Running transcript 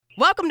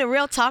Welcome to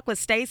Real Talk with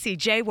Stacey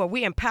J, where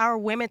we empower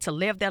women to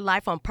live their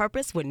life on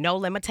purpose with no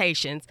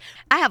limitations.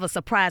 I have a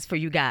surprise for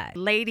you guys.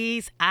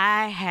 Ladies,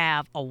 I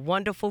have a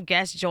wonderful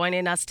guest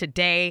joining us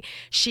today.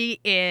 She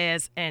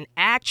is an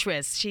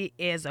actress, she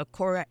is a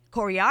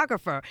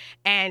choreographer,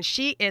 and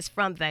she is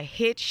from the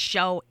hit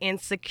show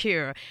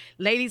Insecure.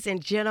 Ladies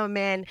and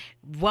gentlemen,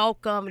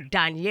 welcome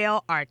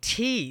Danielle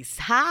Ortiz.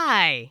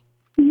 Hi.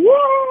 Yay!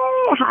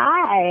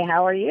 Hi,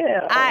 how are you?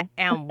 I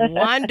am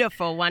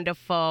wonderful,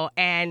 wonderful.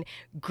 And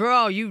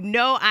girl, you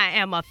know I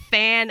am a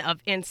fan of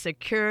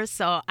Insecure,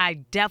 so I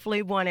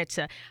definitely wanted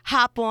to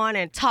hop on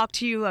and talk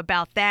to you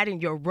about that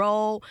and your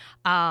role.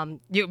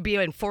 You'll be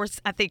in four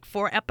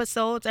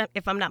episodes,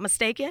 if I'm not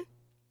mistaken.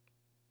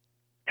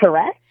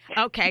 Correct.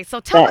 Okay,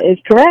 That is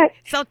correct.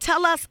 So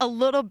tell us a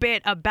little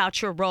bit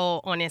about your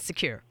role on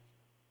Insecure.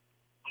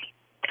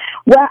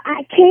 Well,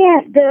 I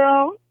can't,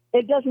 girl.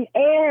 It doesn't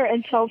air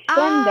until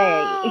Sunday.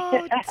 Oh, So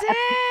damn.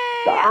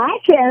 I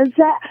can't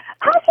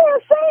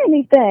say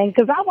anything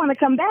because I want to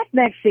come back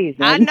next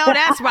season. I know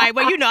that's right.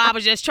 Well, you know, I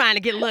was just trying to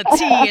get a little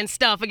tea and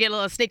stuff and get a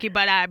little sticky,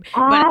 but I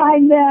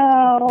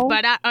know.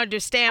 But I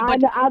understand.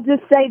 I'll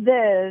just say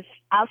this.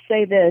 I'll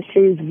say this.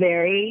 She's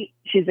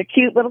a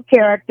cute little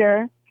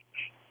character.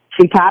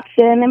 She pops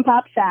in and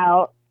pops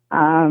out.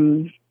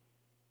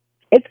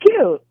 It's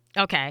cute.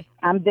 Okay.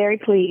 I'm very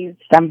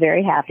pleased. I'm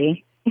very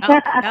happy.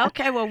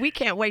 Okay, well, we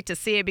can't wait to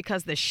see it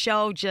because the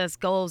show just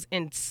goes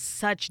in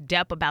such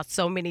depth about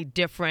so many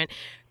different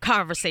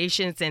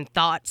conversations and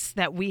thoughts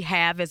that we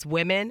have as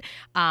women.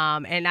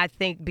 And I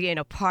think being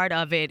a part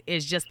of it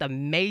is just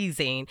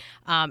amazing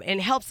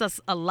and helps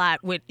us a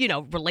lot with,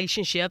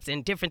 relationships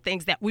and different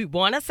things that we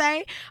want to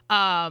say.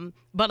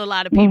 But a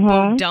lot of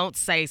people don't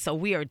say. So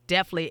we are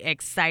definitely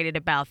excited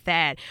about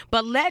that.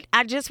 But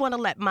I just want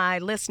to let my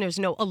listeners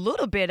know a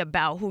little bit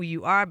about who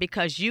you are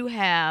because you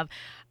have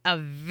a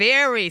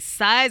very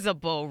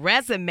sizable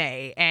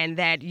resume and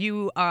that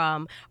you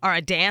are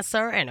a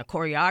dancer and a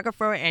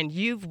choreographer and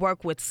you've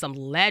worked with some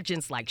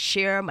legends like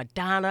Cher,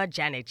 Madonna,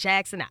 Janet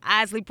Jackson, the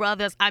Isley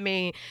Brothers. I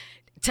mean,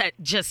 to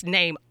just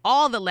name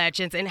all the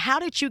legends. And how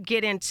did you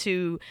get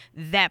into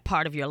that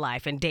part of your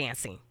life and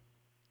dancing?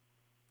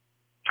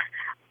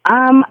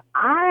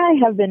 I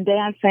have been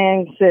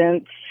dancing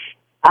since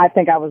I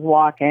think I was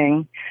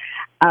walking.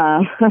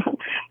 My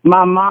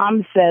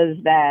mom says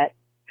that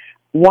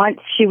once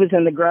she was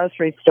in the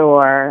grocery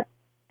store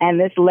and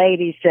this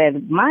lady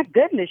said, "My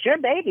goodness, your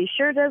baby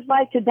sure does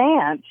like to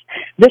dance.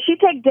 Does she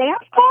take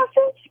dance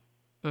classes?"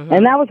 Mm-hmm.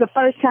 And that was the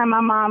first time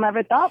my mom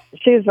ever thought.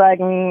 She was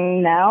like,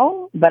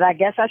 "No, but I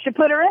guess I should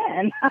put her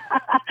in."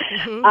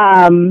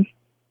 Mm-hmm.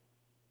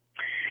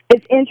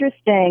 It's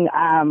interesting.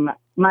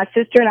 My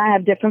sister and I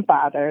have different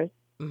fathers.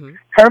 Mm-hmm.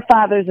 Her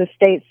father's a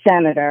state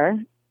senator.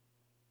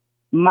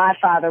 My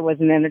father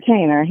was an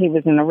entertainer. He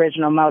was an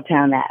original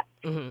Motown act.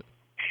 Mm-hmm.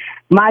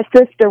 My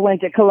sister went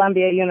to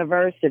Columbia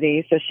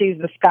University, so she's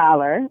the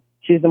scholar.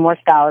 She's the more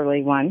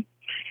scholarly one.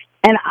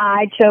 And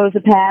I chose a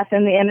path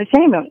in the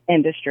entertainment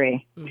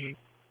industry. Mm-hmm.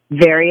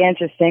 Very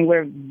interesting.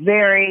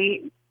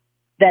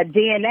 That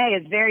DNA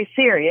is very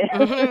serious.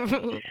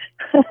 Mm-hmm.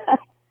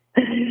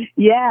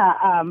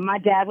 Yeah, my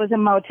dad was a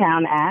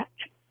Motown act.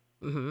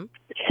 Mm-hmm.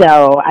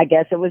 So I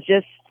guess it was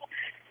just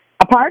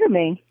a part of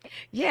me.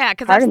 Yeah,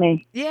 because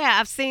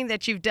I've seen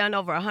that you've done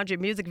over 100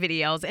 music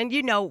videos, and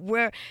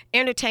we're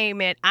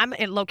entertainment. I'm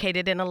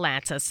located in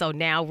Atlanta, so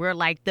now we're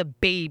like the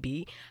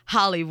baby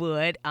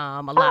Hollywood.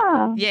 A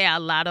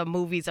lot of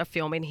movies are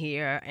filming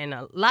here, and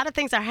a lot of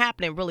things are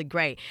happening really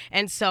great.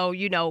 And so,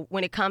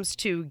 when it comes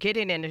to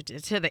getting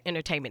into the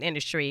entertainment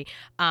industry,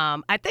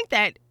 I think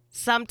that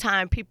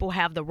sometimes people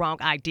have the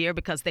wrong idea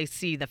because they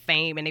see the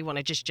fame and they want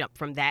to just jump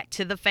from that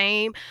to the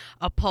fame,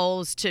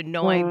 opposed to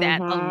knowing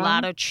that a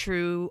lot of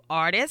true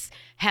artists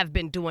have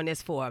been doing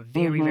this for a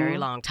very, very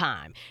long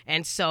time.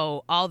 And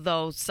so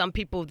although some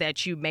people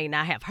that you may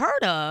not have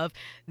heard of,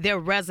 their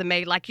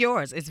resume, like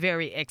yours, is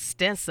very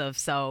extensive.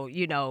 So,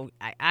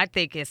 I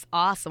think it's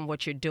awesome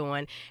what you're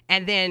doing.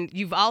 And then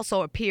you've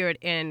also appeared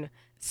in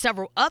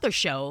several other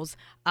shows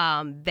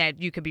that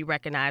you could be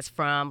recognized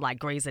from, like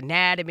Grey's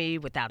Anatomy,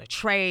 Without a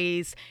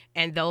Trace,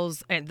 and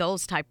those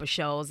type of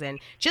shows. And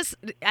just,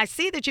 I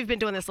see that you've been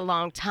doing this a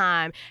long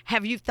time.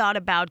 Have you thought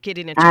about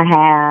getting into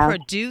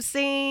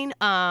producing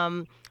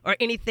or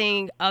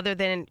anything other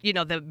than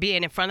the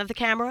being in front of the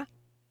camera?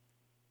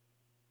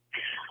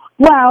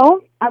 Well,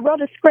 I wrote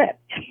a script.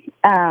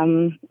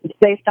 It's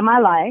based on my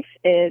life.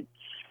 It's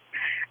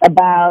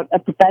about a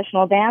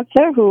professional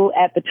dancer who,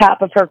 at the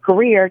top of her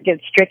career,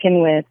 gets stricken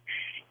with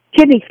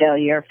kidney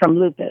failure from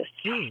lupus.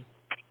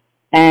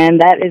 And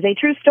that is a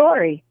true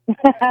story.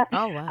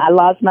 Oh, wow. I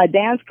lost my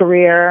dance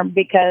career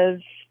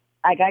because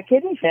I got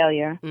kidney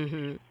failure.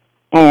 Mm-hmm.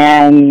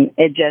 And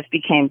it just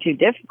became too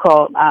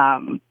difficult.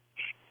 I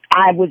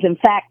was, in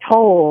fact,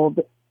 told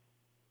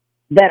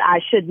that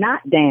I should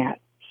not dance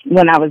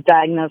when I was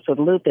diagnosed with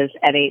lupus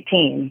at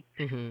 18.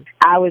 Mm-hmm.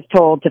 I was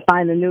told to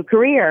find a new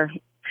career.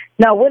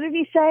 No, what did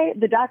he say?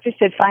 The doctor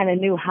said find a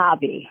new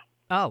hobby.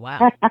 Oh,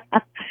 wow.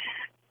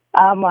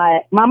 I'm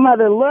like, my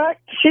mother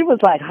looked. She was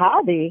like,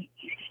 hobby?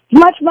 As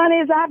much money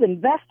as I've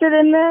invested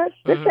in this,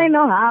 this ain't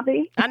no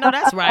hobby. I know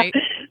that's right.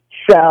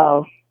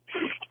 So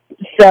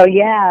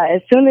yeah,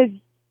 as soon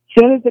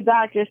as the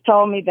doctors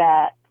told me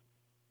that,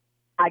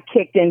 I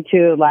kicked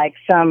into like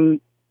some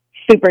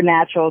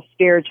supernatural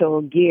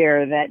spiritual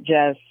gear that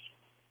just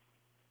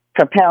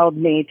propelled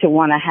me to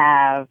want to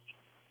have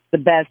the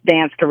best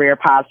dance career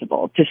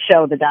possible, to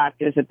show the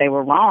doctors that they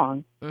were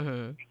wrong.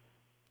 Mm-hmm.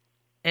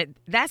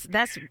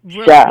 That's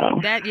really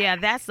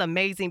that's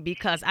amazing,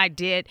 because I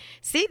did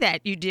see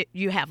that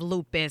you have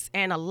lupus,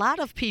 and a lot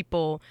of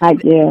people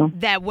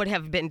that would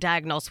have been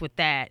diagnosed with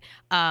that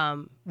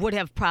would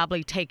have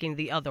probably taken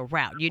the other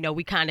route.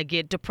 We kind of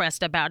get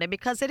depressed about it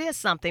because it is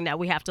something that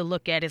we have to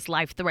look at as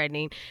life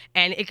threatening,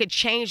 and it could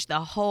change the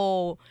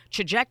whole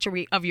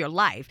trajectory of your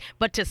life.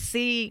 But to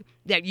see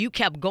that you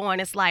kept going,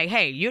 it's like,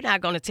 hey, you're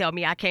not going to tell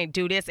me I can't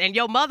do this. And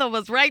your mother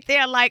was right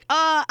there like,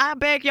 I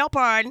beg your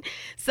pardon.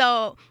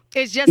 So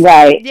it's just,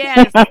 right.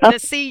 to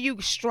see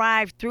you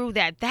strive through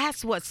that.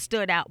 That's what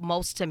stood out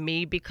most to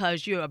me,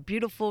 because you're a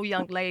beautiful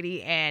young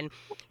lady and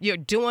you're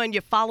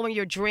following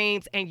your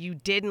dreams, and you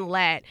didn't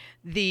let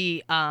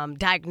the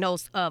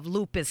diagnosis of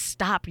lupus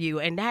stop you.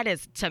 And that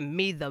is, to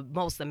me, the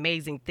most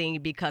amazing thing,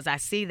 because I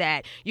see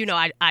that,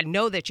 I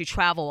know that you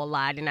travel a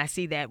lot, and I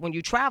see that when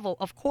you travel,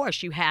 of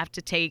course, you have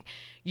to take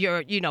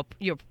your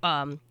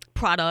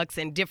products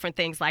and different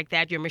things like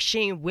that, your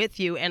machine with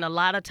you. And a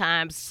lot of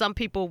times, some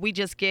people, we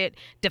just get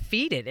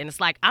defeated, and it's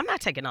like, I'm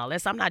not taking all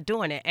this, I'm not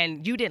doing it.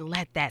 And you didn't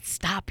let that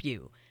stop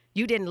you.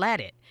 You didn't let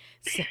it.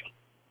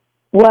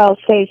 Well,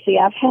 Stacey,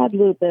 I've had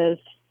lupus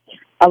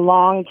a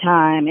long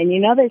time, and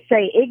they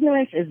say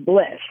ignorance is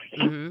bliss.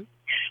 Mm-hmm.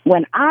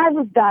 When I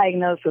was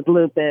diagnosed with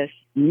lupus,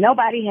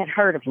 nobody had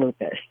heard of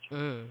lupus.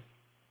 Mm.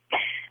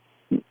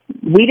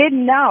 We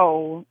didn't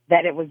know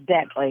that it was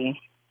deadly.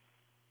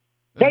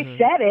 They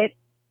said it,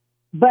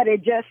 but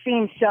it just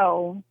seemed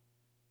so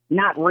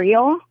not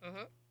real.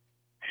 Mm-hmm.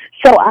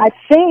 So I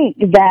think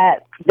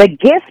that the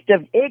gift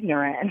of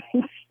ignorance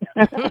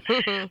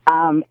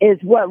is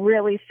what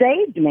really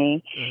saved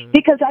me,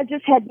 because I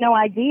just had no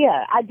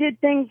idea. I did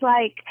things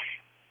like,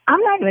 I'm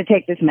not going to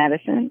take this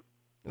medicine.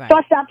 Right. So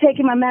I stopped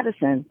taking my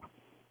medicine.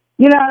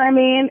 You know what I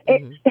mean?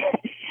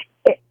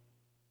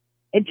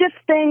 It just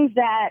things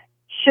that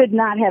should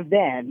not have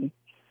been.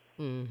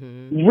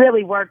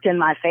 Really worked in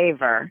my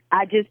favor.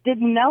 I just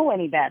didn't know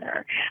any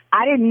better.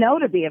 I didn't know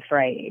to be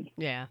afraid.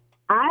 Yeah.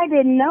 I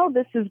didn't know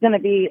this is going to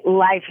be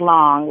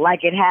lifelong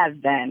like it has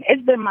been.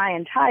 It's been my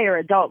entire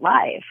adult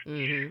life.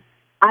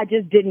 I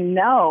just didn't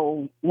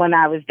know when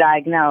I was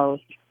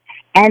diagnosed.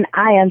 And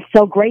I am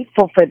so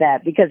grateful for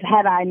that, because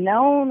had I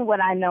known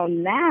what I know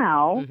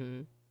now,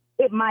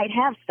 it might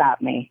have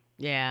stopped me.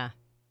 Yeah.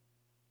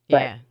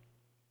 But yeah.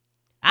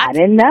 I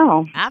didn't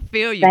know. I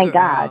feel you. Thank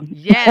girl. God.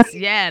 Yes,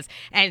 yes.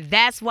 And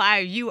that's why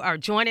you are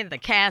joining the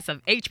cast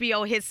of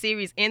HBO hit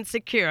series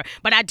Insecure.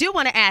 But I do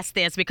want to ask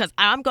this, because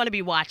I'm going to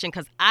be watching,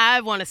 because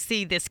I want to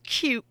see this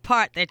cute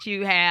part that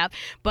you have.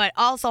 But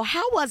also,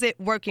 how was it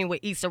working with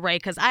Issa Rae?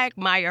 Because I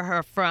admire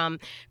her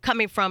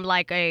coming from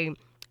like a,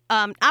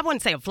 I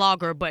wouldn't say a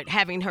vlogger, but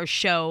having her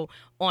show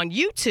on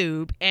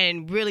YouTube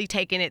and really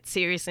taking it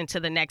serious into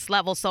the next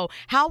level. So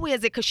how is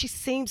it? Because she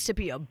seems to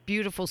be a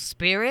beautiful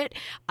spirit,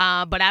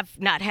 but I've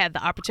not had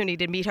the opportunity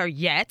to meet her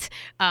yet.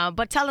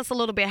 But tell us a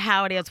little bit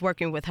how it is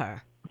working with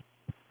her.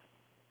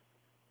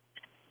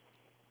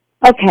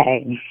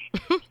 Okay.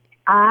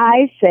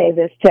 I say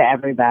this to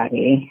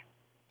everybody.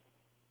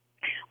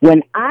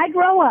 When I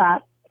grow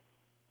up,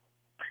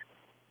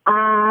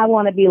 I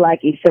want to be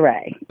like Issa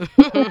Rae.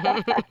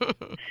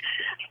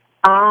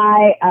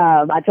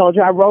 I told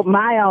you I wrote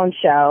my own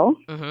show,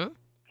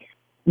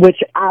 which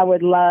I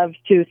would love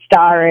to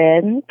star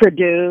in,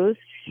 produce.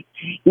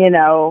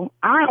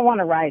 I don't want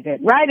to write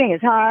it. Writing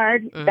is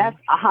hard. That's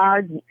a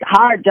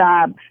hard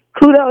job.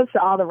 Kudos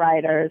to all the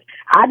writers.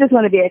 I just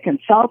want to be a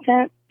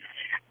consultant.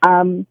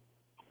 And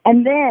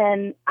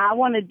then I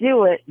want to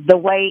do it the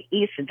way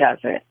Issa does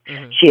it.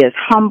 She is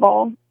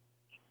humble.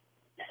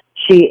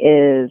 She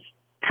is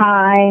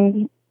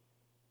kind.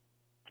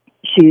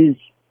 She's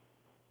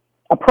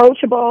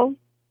approachable,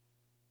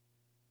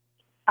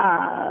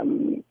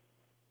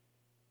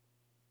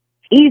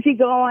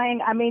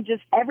 easygoing. I mean,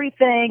 just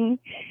everything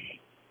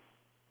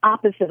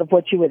opposite of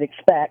what you would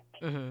expect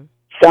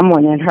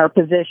someone in her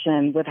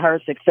position with her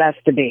success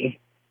to be,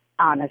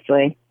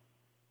 honestly.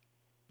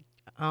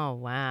 Oh,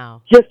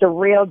 wow. Just a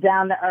real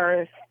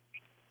down-to-earth,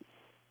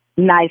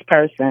 nice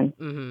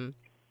person.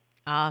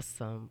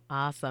 Awesome.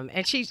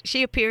 And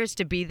she appears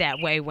to be that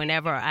way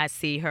whenever I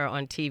see her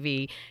on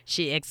TV.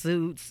 She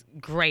exudes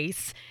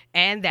grace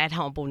and that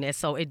humbleness,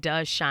 so it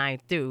does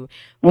shine through.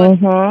 But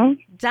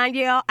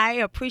Danielle, I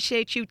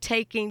appreciate you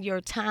taking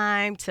your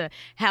time to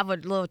have a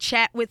little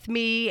chat with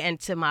me and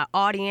to my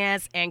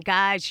audience. And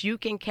guys, you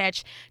can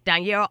catch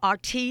Danielle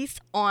Artis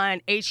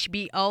on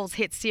HBO's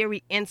hit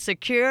series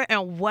Insecure.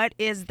 And what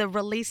is the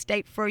release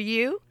date for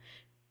you?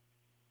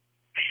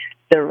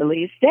 The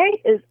release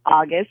date is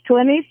August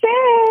 26th.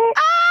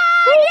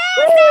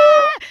 Yes,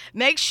 sir!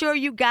 Make sure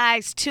you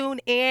guys tune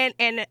in.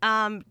 And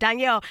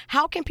Danielle,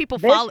 how can people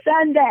follow this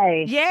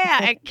Sunday?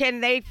 Yeah, and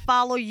can they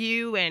follow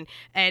you and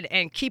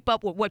keep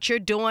up with what you're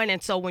doing?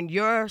 And so when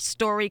your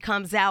story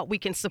comes out, we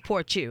can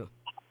support you.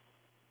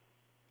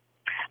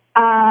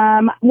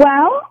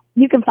 Well,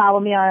 you can follow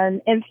me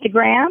on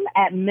Instagram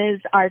at Ms.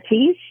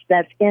 Artise.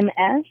 That's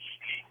MSARTESE.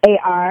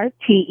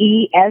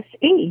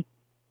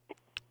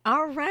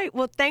 All right.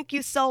 Well, thank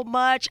you so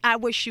much. I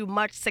wish you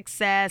much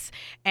success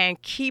and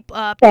keep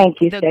up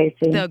Thank you,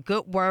 Stacey. the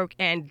good work.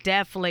 And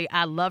definitely,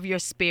 I love your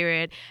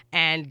spirit.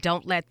 And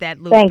don't let that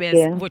Thank lupus,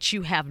 you. which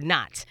you have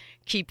not,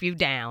 keep you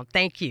down.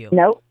 Thank you.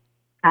 Nope.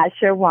 I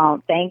sure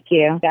won't. Thank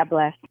you. God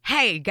bless.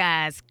 Hey,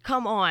 guys,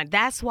 come on.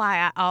 That's why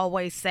I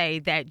always say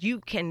that you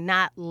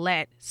cannot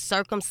let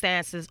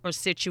circumstances or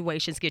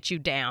situations get you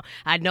down.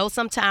 I know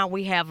sometimes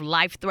we have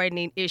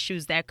life-threatening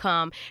issues that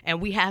come, and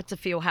we have to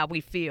feel how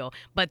we feel.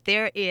 But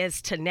there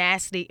is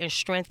tenacity and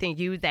strength in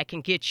you that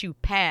can get you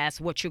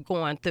past what you're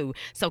going through.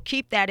 So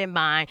keep that in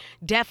mind.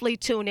 Definitely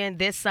tune in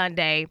this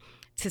Sunday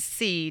to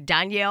see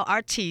Danielle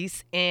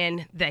Artise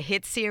in the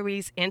hit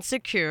series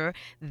Insecure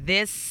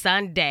this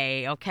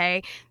Sunday,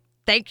 okay?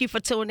 Thank you for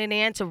tuning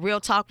in to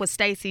Real Talk with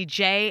Stacey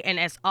J. And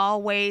as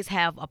always,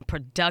 have a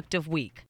productive week.